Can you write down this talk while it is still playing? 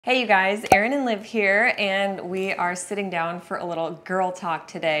Hey you guys, Erin and Liv here, and we are sitting down for a little girl talk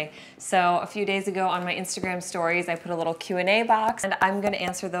today. So a few days ago on my Instagram stories, I put a little Q&A box, and I'm gonna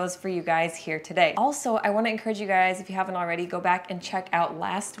answer those for you guys here today. Also, I wanna encourage you guys, if you haven't already, go back and check out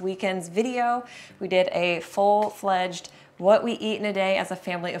last weekend's video. We did a full-fledged what we eat in a day as a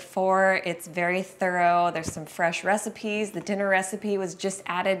family of 4. It's very thorough. There's some fresh recipes. The dinner recipe was just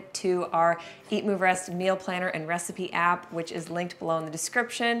added to our EatMoveRest meal planner and recipe app, which is linked below in the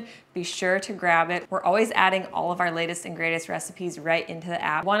description. Be sure to grab it. We're always adding all of our latest and greatest recipes right into the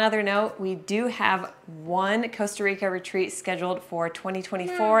app. One other note, we do have one Costa Rica retreat scheduled for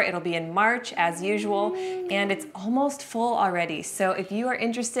 2024. It'll be in March as usual, and it's almost full already. So if you are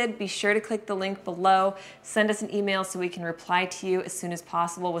interested, be sure to click the link below. Send us an email so we can reply to you as soon as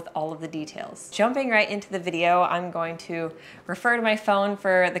possible with all of the details. Jumping right into the video, I'm going to refer to my phone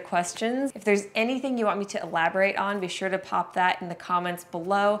for the questions. If there's anything you want me to elaborate on, be sure to pop that in the comments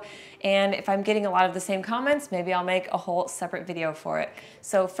below. And if I'm getting a lot of the same comments, maybe I'll make a whole separate video for it.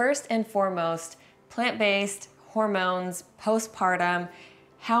 So first and foremost, plant-based, hormones, postpartum,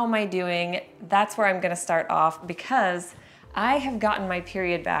 how am I doing? That's where I'm gonna start off because I have gotten my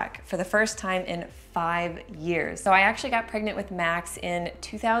period back for the first time in 5 years. So I actually got pregnant with Max in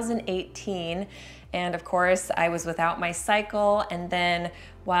 2018. And of course, I was without my cycle. And then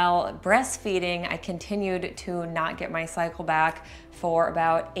while breastfeeding, I continued to not get my cycle back for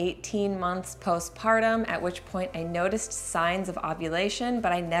about 18 months postpartum, at which point I noticed signs of ovulation,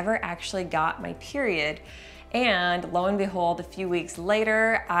 but I never actually got my period. And lo and behold, a few weeks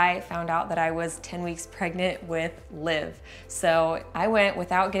later, I found out that I was 10 weeks pregnant with Liv. So I went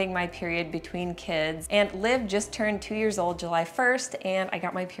without getting my period between kids, and Liv just turned 2 years old July 1st, and I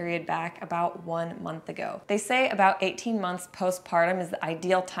got my period back about 1 month ago. They say about 18 months postpartum is the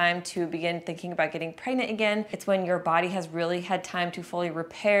ideal time to begin thinking about getting pregnant again. It's when your body has really had time to fully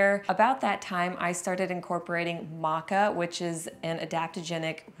repair. About that time, I started incorporating maca, which is an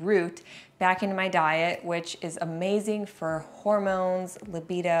adaptogenic root, back into my diet, which is amazing for hormones,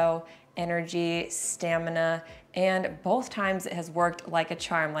 libido, energy, stamina, and both times it has worked like a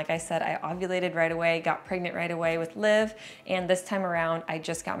charm. Like I said, I ovulated right away, got pregnant right away with Liv, and this time around, I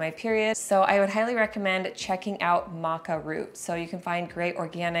just got my period. So I would highly recommend checking out maca root. So you can find great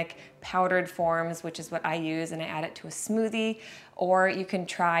organic powdered forms, which is what I use, and I add it to a smoothie. Or you can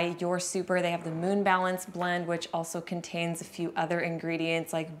try Your Super. They have the Moon Balance blend, which also contains a few other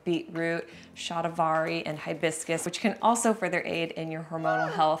ingredients like beetroot, shatavari, and hibiscus, which can also further aid in your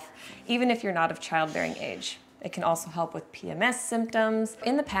hormonal health, even if you're not of childbearing age. It can also help with PMS symptoms.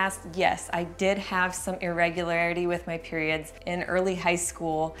 In the past, yes, I did have some irregularity with my periods in early high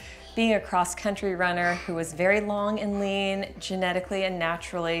school. Being a cross-country runner who was very long and lean, genetically and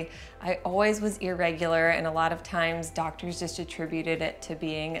naturally, I always was irregular, and a lot of times doctors just attributed it to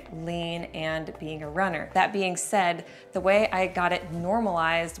being lean and being a runner. That being said, the way I got it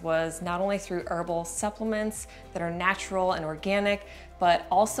normalized was not only through herbal supplements that are natural and organic, but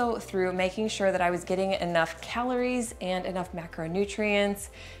also through making sure that I was getting enough calories and enough macronutrients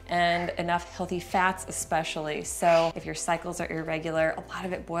and enough healthy fats especially. So if your cycles are irregular, a lot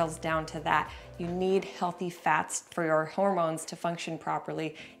of it boils down to that. You need healthy fats for your hormones to function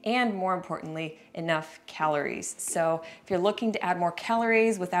properly, and more importantly, enough calories. So if you're looking to add more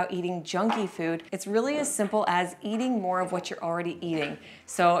calories without eating junky food, it's really as simple as eating more of what you're already eating.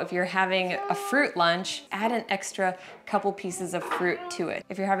 So if you're having a fruit lunch, add an extra couple pieces of fruit to it.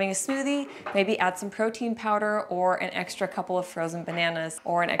 If you're having a smoothie, maybe add some protein powder or an extra couple of frozen bananas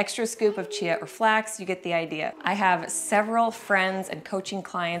or an extra scoop of chia or flax. You get the idea. I have several friends and coaching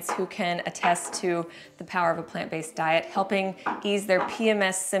clients who can attest to the power of a plant-based diet, helping ease their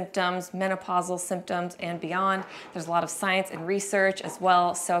PMS symptoms, menopausal symptoms, and beyond. There's a lot of science and research as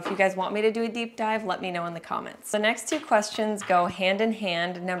well. So if you guys want me to do a deep dive, let me know in the comments. The next two questions go hand in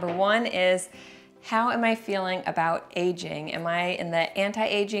hand. Number one is, how am I feeling about aging? Am I in the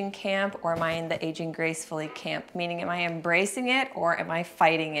anti-aging camp, or am I in the aging gracefully camp? Meaning, am I embracing it or am I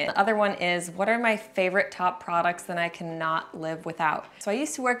fighting it? The other one is, what are my favorite top products that I cannot live without? So I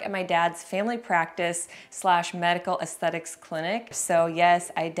used to work at my dad's family practice / medical aesthetics clinic. So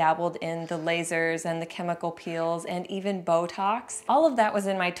yes, I dabbled in the lasers and the chemical peels and even Botox. All of that was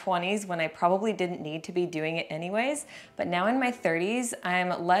in my 20s when I probably didn't need to be doing it anyways. But now in my 30s,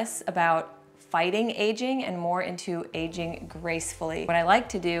 I'm less about fighting aging and more into aging gracefully. What I like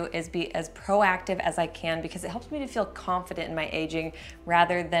to do is be as proactive as I can because it helps me to feel confident in my aging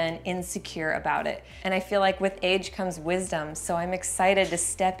rather than insecure about it. And I feel like with age comes wisdom, so I'm excited to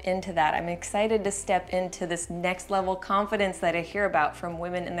step into that. I'm excited to step into this next level confidence that I hear about from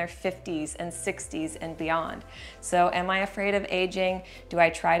women in their 50s and 60s and beyond. So am I afraid of aging? Do I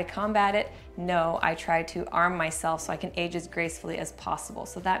try to combat it? No, I try to arm myself so I can age as gracefully as possible.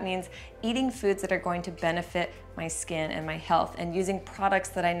 So that means eating foods that are going to benefit my skin and my health, and using products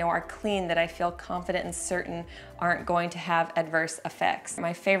that I know are clean, that I feel confident and certain aren't going to have adverse effects.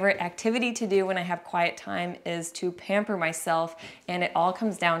 My favorite activity to do when I have quiet time is to pamper myself, and it all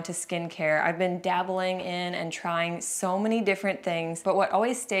comes down to skincare. I've been dabbling in and trying so many different things, but what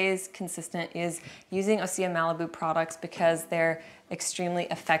always stays consistent is using Osea Malibu products because they're extremely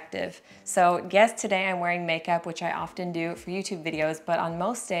effective. So yes, today I'm wearing makeup, which I often do for YouTube videos, but on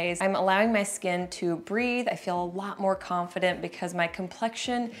most days I'm allowing my skin to breathe. I feel a lot more confident because my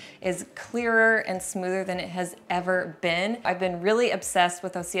complexion is clearer and smoother than it has ever been. I've been really obsessed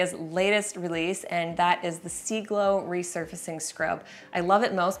with Osea's latest release, and that is the Sea Glow Resurfacing Scrub. I love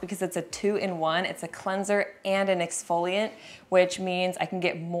it most because it's a 2-in-1. It's a cleanser and an exfoliant, which means I can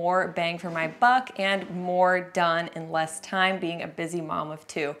get more bang for my buck and more done in less time, being a busy mom of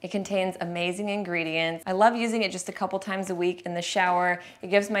 2. It contains amazing ingredients. I love using it just a couple times a week in the shower. It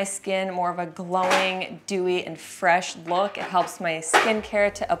gives my skin more of a glowing, dewy, and fresh look. It helps my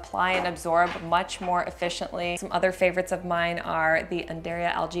skincare to apply and absorb much more efficiently. Some other favorites of mine are the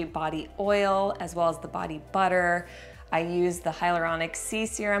Undaria Algae Body Oil, as well as the Body Butter. I use the Hyaluronic Sea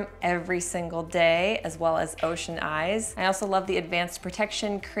Serum every single day, as well as Ocean Eyes. I also love the Advanced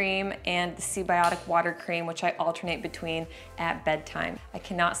Protection Cream and the Sea Biotic Water Cream, which I alternate between at bedtime. I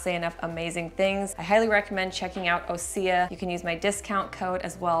cannot say enough amazing things. I highly recommend checking out Osea. You can use my discount code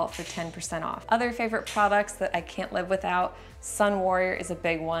as well for 10% off. Other favorite products that I can't live without: Sun Warrior is a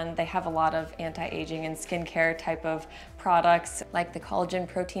big one. They have a lot of anti-aging and skincare type of products like the collagen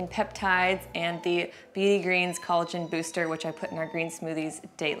protein peptides and the Beauty Greens collagen booster, which I put in our green smoothies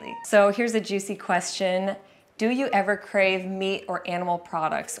daily. So here's a juicy question. Do you ever crave meat or animal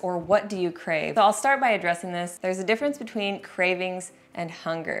products, or what do you crave? So I'll start by addressing this. There's a difference between cravings and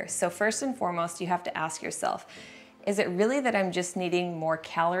hunger. So first and foremost, you have to ask yourself, is it really that I'm just needing more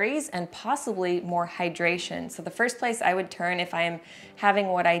calories and possibly more hydration? So the first place I would turn if I am having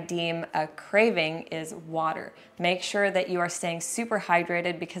what I deem a craving is water. Make sure that you are staying super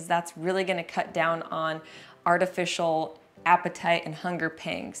hydrated because that's really gonna cut down on artificial appetite and hunger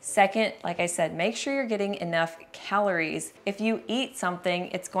pangs. Second, like I said, make sure you're getting enough calories. If you eat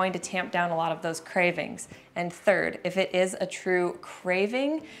something, it's going to tamp down a lot of those cravings. And third, if it is a true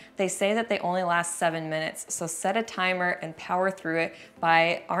craving, they say that they only last 7 minutes. So set a timer and power through it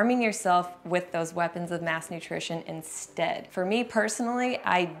by arming yourself with those weapons of mass nutrition instead. For me personally,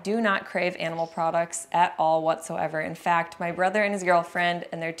 I do not crave animal products at all whatsoever. In fact, my brother and his girlfriend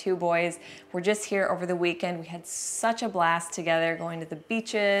and their 2 boys were just here over the weekend. We had such a blast together going to the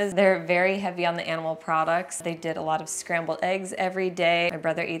beaches. They're very heavy on the animal products. They did a lot of scrambled eggs every day. My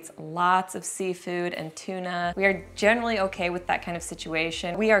brother eats lots of seafood and tuna. We are generally okay with that kind of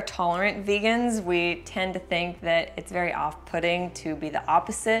situation. We are tolerant vegans. We tend to think that it's very off-putting to be the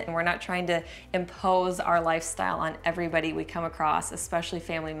opposite, and we're not trying to impose our lifestyle on everybody we come across, especially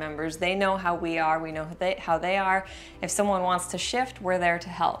family members. They know how we are, we know how they are. If someone wants to shift, we're there to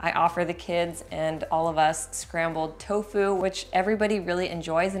help. I offer the kids and all of us scrambled tofu, which everybody really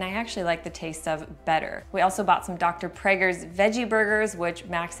enjoys, and I actually like the taste of better. We also bought some Dr. Prager's veggie burgers, which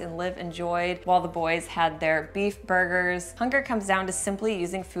Max and Liv enjoyed, while the boys had their beef burgers. Hunger comes down to simply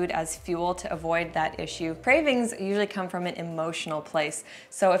using food as fuel to avoid that issue. Cravings usually come from an emotional place.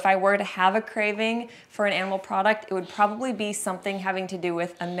 So if I were to have a craving for an animal product, it would probably be something having to do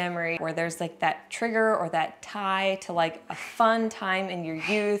with a memory where there's like that trigger or that tie to like a fun time in your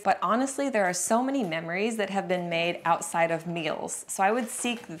youth. But honestly, there are so many memories that have been made outside of meals. So I would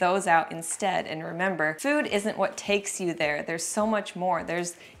seek those out instead. And remember, food isn't what takes you there. There's so much more.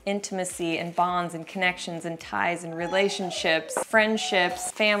 There's intimacy and bonds and connections and ties and relationships,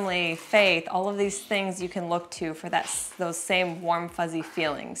 friendships, family, faith, all of these things you can look to for those same warm, fuzzy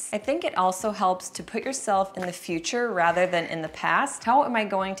feelings. I think it also helps to put yourself in the future rather than in the past. How am I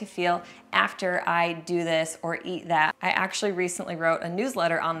going to feel after I do this or eat that? I actually recently wrote a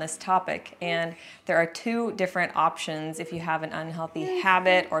newsletter on this topic, and there are 2 different options if you have an unhealthy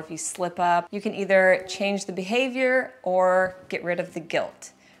habit or if you slip up. You can either change the behavior or get rid of the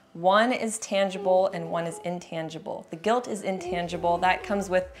guilt. One is tangible and one is intangible. The guilt is intangible. That comes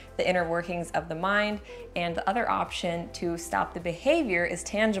with the inner workings of the mind, and the other option to stop the behavior is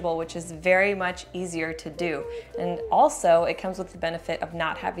tangible, which is very much easier to do. And also it comes with the benefit of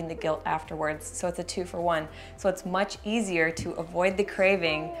not having the guilt afterwards. So it's a 2-for-1. So it's much easier to avoid the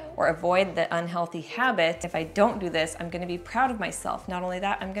craving or avoid the unhealthy habit. If I don't do this, I'm gonna be proud of myself. Not only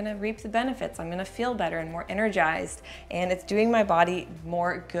that, I'm gonna reap the benefits. I'm gonna feel better and more energized, and it's doing my body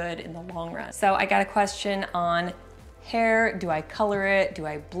more good in the long run. So I got a question on hair. Do I color it? Do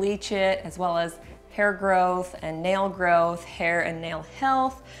I bleach it? As well as hair growth and nail growth, hair and nail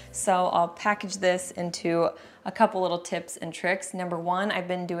health. So I'll package this into a couple little tips and tricks. Number one, I've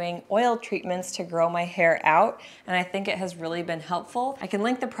been doing oil treatments to grow my hair out, and I think it has really been helpful. I can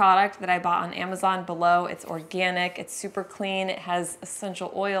link the product that I bought on Amazon below. It's organic, it's super clean, it has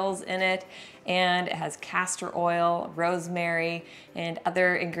essential oils in it, and it has castor oil, rosemary, and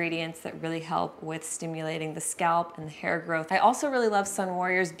other ingredients that really help with stimulating the scalp and the hair growth. I also really love Sun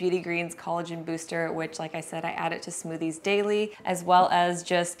Warrior's Beauty Greens Collagen Booster, which, like I said, I add it to smoothies daily, as well as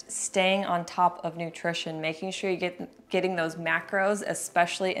just staying on top of nutrition, making sure you're getting those macros,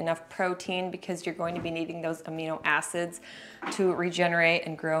 especially enough protein, because you're going to be needing those amino acids to regenerate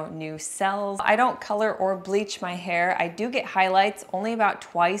and grow new cells. I don't color or bleach my hair. I do get highlights only about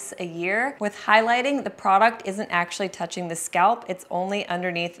twice a year. With highlighting, the product isn't actually touching the scalp, it's only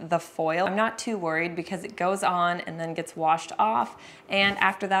underneath the foil. I'm not too worried because it goes on and then gets washed off, and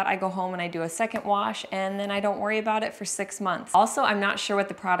after that I go home and I do a second wash, and then I don't worry about it for 6 months. Also, I'm not sure what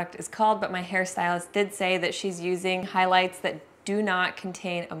the product is called, but my hairstylist did say that she's using highlights that do not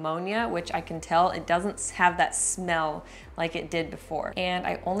contain ammonia, which I can tell it doesn't have that smell like it did before. And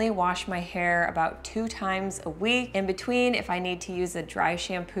I only wash my hair about 2 times a week. In between, if I need to use a dry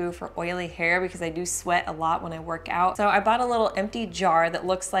shampoo for oily hair, because I do sweat a lot when I work out. So I bought a little empty jar that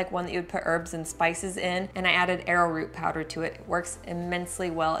looks like one that you would put herbs and spices in, and I added arrowroot powder to it. It works immensely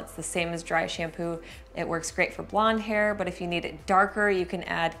well. It's the same as dry shampoo. It works great for blonde hair, but if you need it darker, you can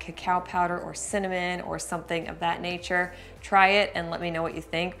add cacao powder or cinnamon or something of that nature. Try it and let me know what you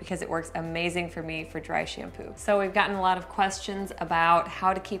think, because it works amazing for me for dry shampoo. So we've gotten a lot of questions about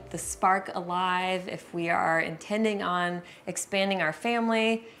how to keep the spark alive if we are intending on expanding our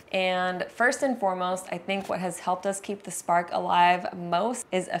family. And first and foremost, I think what has helped us keep the spark alive most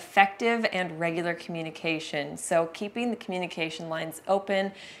is effective and regular communication. So keeping the communication lines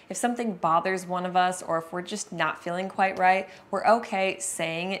open. If something bothers one of us, or if we're just not feeling quite right, we're okay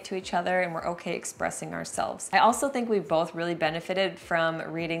saying it to each other, and we're okay expressing ourselves. I also think we both really benefited from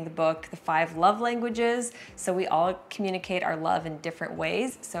reading the book, The 5 Love Languages. So we all communicate our love in different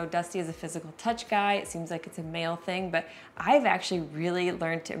ways. So Dusty is a physical touch guy. It seems like it's a male thing, but I've actually really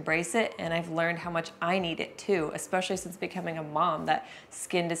learned to embrace it, and I've learned how much I need it too, especially since becoming a mom. That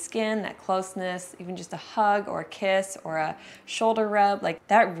skin to skin, that closeness, even just a hug or a kiss or a shoulder rub, like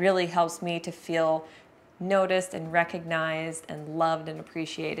that really helps me to feel noticed and recognized and loved and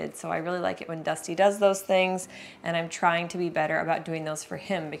appreciated. So I really like it when Dusty does those things, and I'm trying to be better about doing those for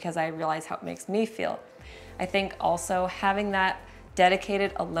him because I realize how it makes me feel. I think also having that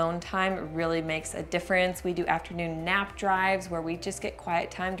dedicated alone time really makes a difference. We do afternoon nap drives where we just get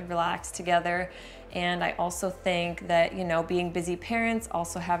quiet time to relax together. And I also think that, you know, being busy parents,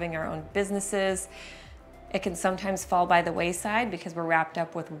 also having our own businesses, it can sometimes fall by the wayside because we're wrapped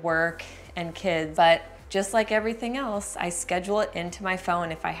up with work and kids. But just like everything else, I schedule it into my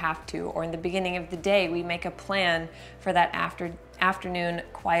phone if I have to, or in the beginning of the day, we make a plan for that afternoon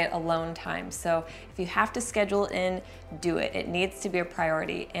quiet alone time. So if you have to schedule it in, do it. It needs to be a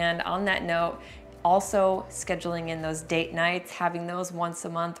priority. And on that note, also scheduling in those date nights, having those once a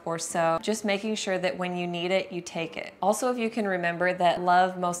month or so, just making sure that when you need it, you take it. Also, if you can remember that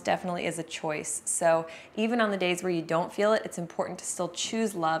love most definitely is a choice. So even on the days where you don't feel it, it's important to still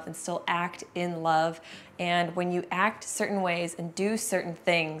choose love and still act in love. And when you act certain ways and do certain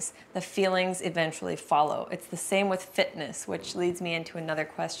things, the feelings eventually follow. It's the same with fitness, which leads me into another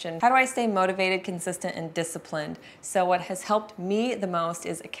question. How do I stay motivated, consistent, and disciplined? So what has helped me the most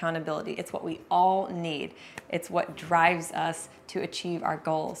is accountability. It's what we all need. It's what drives us to achieve our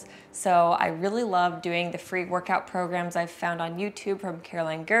goals. So I really love doing the free workout programs I've found on YouTube from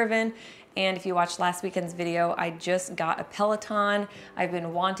Caroline Gervin. And if you watched last weekend's video, I just got a Peloton. I've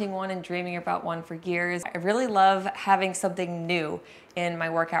been wanting one and dreaming about one for years. I really love having something new in my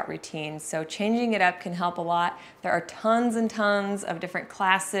workout routine. So changing it up can help a lot. There are tons and tons of different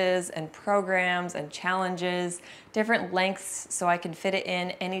classes and programs and challenges, different lengths, so I can fit it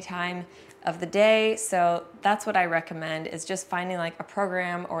in anytime of the day. So that's what I recommend, is just finding like a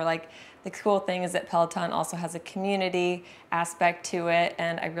program, or like the cool thing is that Peloton also has a community aspect to it,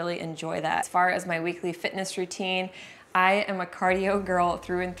 and I really enjoy that. As far as my weekly fitness routine, I am a cardio girl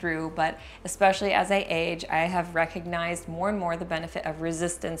through and through, but especially as I age, I have recognized more and more the benefit of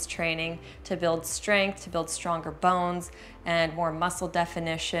resistance training to build strength, to build stronger bones, and more muscle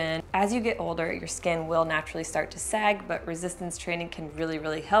definition. As you get older, your skin will naturally start to sag, but resistance training can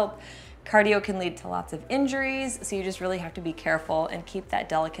really help. Cardio can lead to lots of injuries, so you just really have to be careful and keep that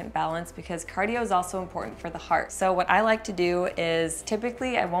delicate balance, because cardio is also important for the heart. So what I like to do is,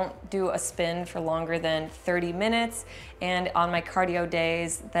 typically I won't do a spin for longer than 30 minutes, and on my cardio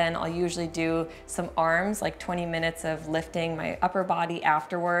days, then I'll usually do some arms, like 20 minutes of lifting my upper body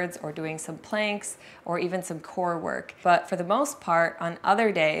afterwards, or doing some planks, or even some core work. But for the most part, on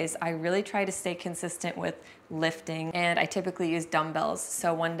other days, I really try to stay consistent with lifting, and I typically use dumbbells.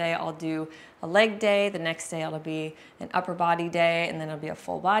 So one day I'll do a leg day, the next day it'll be an upper body day, and then it'll be a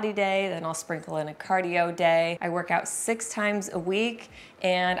full body day, then I'll sprinkle in a cardio day. I work out 6 times a week,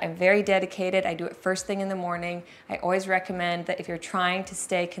 and I'm very dedicated. I do it first thing in the morning. I always recommend that if you're trying to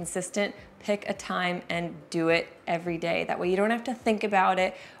stay consistent, pick a time and do it every day. That way you don't have to think about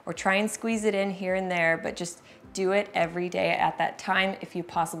it or try and squeeze it in here and there, but just do it every day at that time if you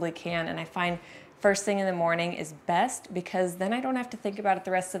possibly can. And I find first thing in the morning is best, because then I don't have to think about it the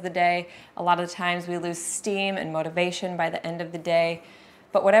rest of the day. A lot of times we lose steam and motivation by the end of the day.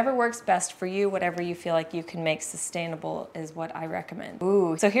 But whatever works best for you, whatever you feel like you can make sustainable, is what I recommend.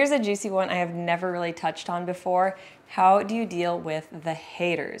 Ooh, so here's a juicy one I have never really touched on before. How do you deal with the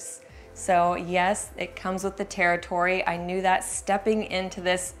haters? So yes, it comes with the territory. I knew that stepping into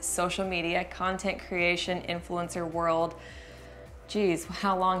this social media, content creation, influencer world. Geez,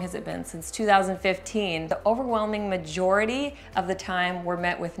 how long has it been? Since 2015. The overwhelming majority of the time we're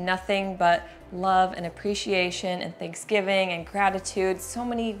met with nothing but love and appreciation and thanksgiving and gratitude. So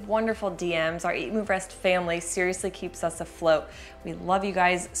many wonderful DMs. Our EatMoveRest family seriously keeps us afloat. We love you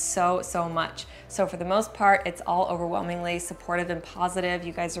guys so much. So for the most part, it's all overwhelmingly supportive and positive.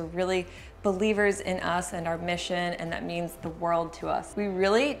 You guys are really believers in us and our mission, and that means the world to us. We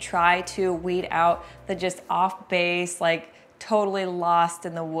really try to weed out the just off base, like totally lost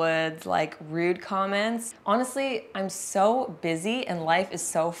in the woods, like rude comments. Honestly, I'm so busy and life is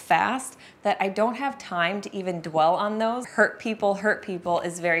so fast that I don't have time to even dwell on those. Hurt people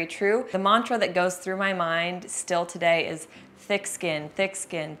is very true. The mantra that goes through my mind still today is thick skin, thick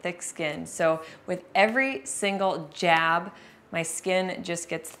skin, thick skin. So with every single jab, my skin just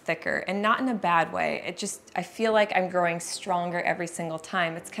gets thicker, and not in a bad way. I feel like I'm growing stronger every single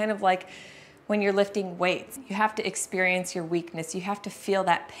time. It's kind of like when you're lifting weights, you have to experience your weakness. You have to feel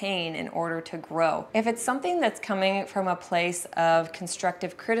that pain in order to grow. If it's something that's coming from a place of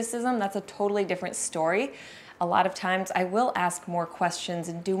constructive criticism, that's a totally different story. A lot of times I will ask more questions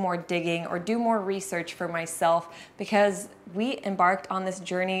and do more digging or do more research for myself, because we embarked on this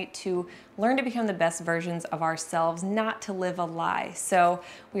journey to learn to become the best versions of ourselves, not to live a lie. So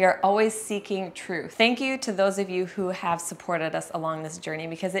we are always seeking truth. Thank you to those of you who have supported us along this journey,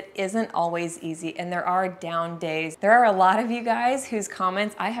 because it isn't always easy and there are down days. There are a lot of you guys whose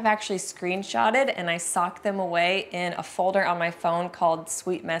comments I have actually screenshotted and I socked them away in a folder on my phone called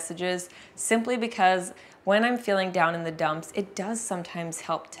Sweet Messages, simply because when I'm feeling down in the dumps, it does sometimes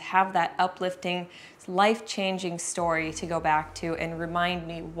help to have that uplifting, life-changing story to go back to and remind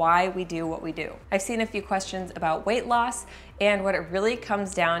me why we do what we do. I've seen a few questions about weight loss, and what it really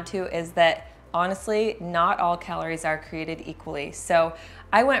comes down to is that honestly, not all calories are created equally. So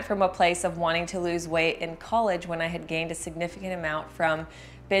I went from a place of wanting to lose weight in college when I had gained a significant amount from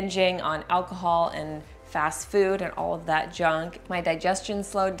binging on alcohol and fast food and all of that junk. My digestion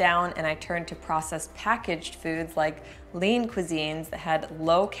slowed down and I turned to processed packaged foods like lean cuisines that had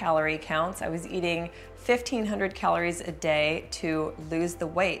low calorie counts. I was eating 1,500 calories a day to lose the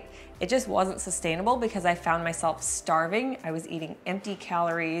weight. It just wasn't sustainable because I found myself starving. I was eating empty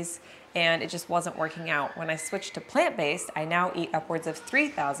calories and it just wasn't working out. When I switched to plant-based, I now eat upwards of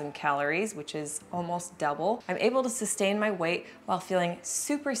 3,000 calories, which is almost double. I'm able to sustain my weight while feeling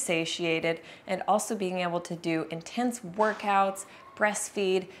super satiated and also being able to do intense workouts,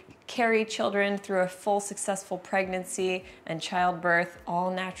 breastfeed, carry children through a full successful pregnancy and childbirth,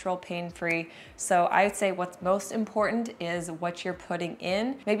 all natural, pain-free. So I would say what's most important is what you're putting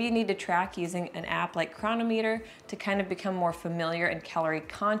in. Maybe you need to track using an app like Chronometer to kind of become more familiar and calorie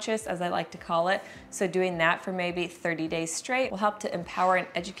conscious, as I like to call it. So doing that for maybe 30 days straight will help to empower and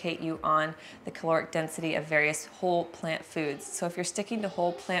educate you on the caloric density of various whole plant foods. So if you're sticking to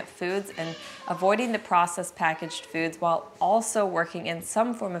whole plant foods and avoiding the processed packaged foods while also working in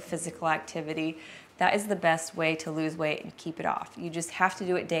some form of physical physical activity, that is the best way to lose weight and keep it off. You just have to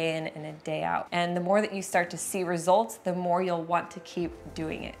do it day in and a day out. And the more that you start to see results, the more you'll want to keep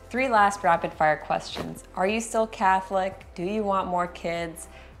doing it. 3 last rapid fire questions. Are you still Catholic? Do you want more kids?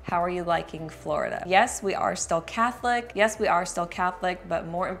 How are you liking Florida? Yes, we are still Catholic. Yes, we are still Catholic, but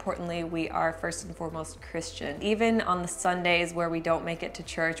more importantly, we are first and foremost Christian. Even on the Sundays where we don't make it to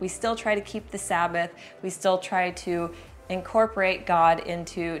church, we still try to keep the Sabbath. We still try to incorporate God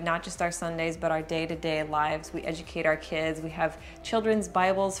into not just our Sundays, but our day-to-day lives. We educate our kids. We have children's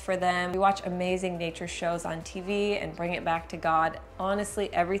Bibles for them. We watch amazing nature shows on TV and bring it back to God.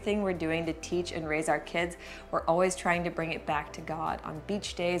 Honestly, everything we're doing to teach and raise our kids, we're always trying to bring it back to God. On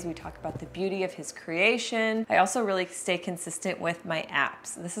beach days, we talk about the beauty of His creation. I also really stay consistent with my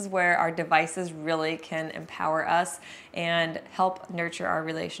apps. This is where our devices really can empower us and help nurture our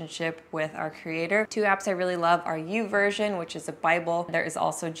relationship with our Creator. 2 apps I really love are YouVersion, which is a Bible. There is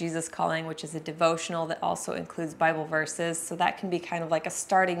also Jesus Calling, which is a devotional that also includes Bible verses. So that can be kind of like a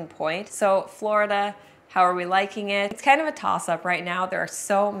starting point. So Florida, how are we liking it? It's kind of a toss-up right now. There are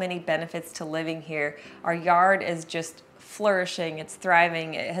so many benefits to living here. Our yard is just flourishing, it's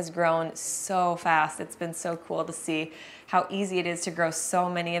thriving, it has grown so fast. It's been so cool to see how easy it is to grow so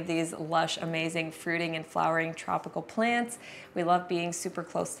many of these lush, amazing fruiting and flowering tropical plants. We love being super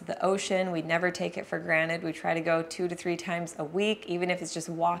close to the ocean. We never take it for granted. We try to go 2 to 3 times a week, even if it's just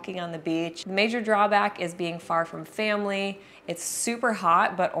walking on the beach. The major drawback is being far from family. It's super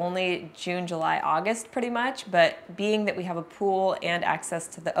hot, but only June, July, August pretty much. But being that we have a pool and access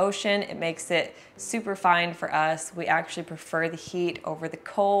to the ocean, it makes it super fine for us. We actually prefer the heat over the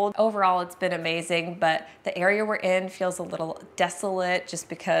cold. Overall, it's been amazing, but the area we're in feels a little desolate just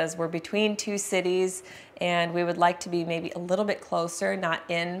because we're between 2 cities and we would like to be maybe a little bit closer, not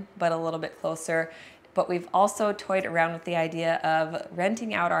in, but a little bit closer. But we've also toyed around with the idea of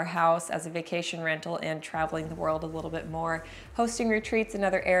renting out our house as a vacation rental and traveling the world a little bit more, hosting retreats in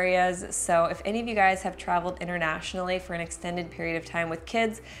other areas. So if any of you guys have traveled internationally for an extended period of time with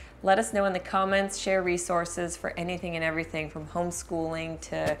kids, let us know in the comments, share resources for anything and everything from homeschooling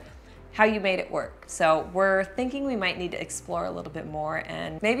to how you made it work. So we're thinking we might need to explore a little bit more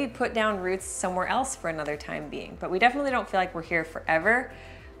and maybe put down roots somewhere else for another time being. But we definitely don't feel like we're here forever.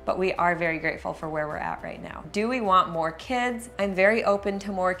 But we are very grateful for where we're at right now. Do we want more kids? I'm very open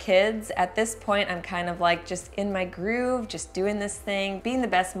to more kids. At this point, I'm kind of like just in my groove, just doing this thing, being the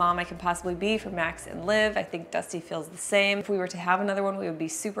best mom I can possibly be for Max and Liv. I think Dusty feels the same. If we were to have another one, we would be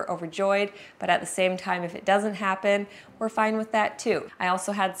super overjoyed. But at the same time, if it doesn't happen, we're fine with that too. I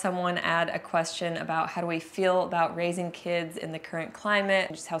also had someone add a question about how do we feel about raising kids in the current climate,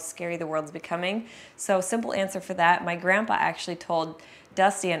 and just how scary the world's becoming. So simple answer for that, my grandpa actually told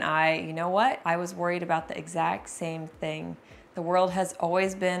Dusty and I, you know what? I was worried about the exact same thing. The world has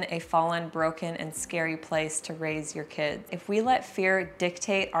always been a fallen, broken, and scary place to raise your kids. If we let fear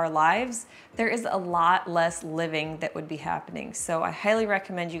dictate our lives, there is a lot less living that would be happening. So I highly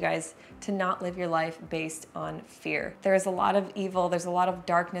recommend you guys to not live your life based on fear. There is a lot of evil, there's a lot of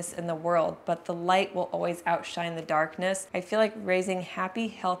darkness in the world, but the light will always outshine the darkness. I feel like raising happy,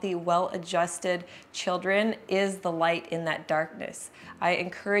 healthy, well-adjusted children is the light in that darkness. I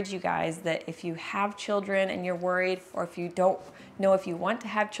encourage you guys that if you have children and you're worried, or if you don't know if you want to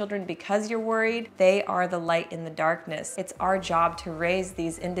have children because you're worried, they are the light in the darkness. It's our job to raise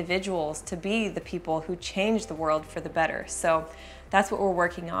these individuals to be the people who change the world for the better. So that's what we're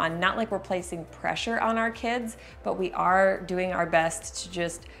working on. Not like we're placing pressure on our kids, but we are doing our best to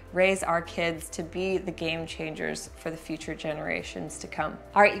just raise our kids to be the game changers for the future generations to come.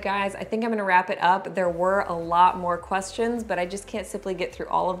 All right, you guys, I think I'm gonna wrap it up. There were a lot more questions, but I just can't simply get through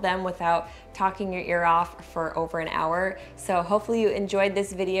all of them without talking your ear off for over an hour. So hopefully you enjoyed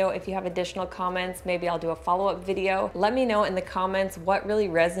this video. If you have additional comments, maybe I'll do a follow-up video. Let me know in the comments what really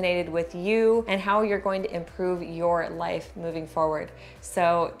resonated with you and how you're going to improve your life moving forward.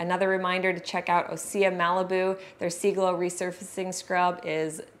 So another reminder to check out Osea Malibu. Their Sea Glow Resurfacing Scrub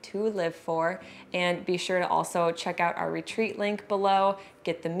is to live for. And be sure to also check out our retreat link below,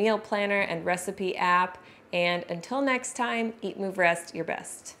 get the meal planner and recipe app. And until next time, eat, move, rest your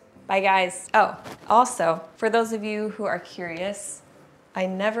best. Bye guys. Oh, also, for those of you who are curious, I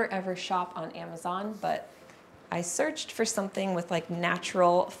never ever shop on Amazon, but I searched for something with like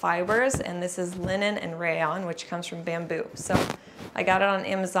natural fibers, and this is linen and rayon, which comes from bamboo. So I got it on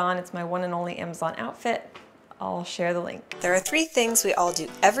Amazon. It's my one and only Amazon outfit. I'll share the link. There are 3 things we all do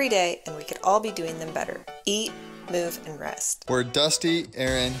every day, and we could all be doing them better. Eat, move, and rest. We're Dusty,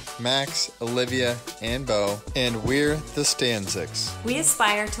 Erin, Max, Olivia, and Bo, and we're the Stanzics. We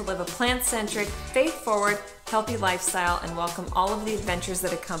aspire to live a plant-centric, faith-forward, healthy lifestyle and welcome all of the adventures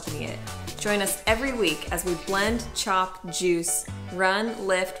that accompany it. Join us every week as we blend, chop, juice, run,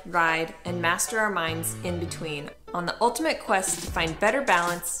 lift, ride, and master our minds in between on the ultimate quest to find better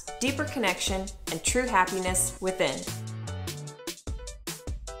balance, deeper connection, and true happiness within.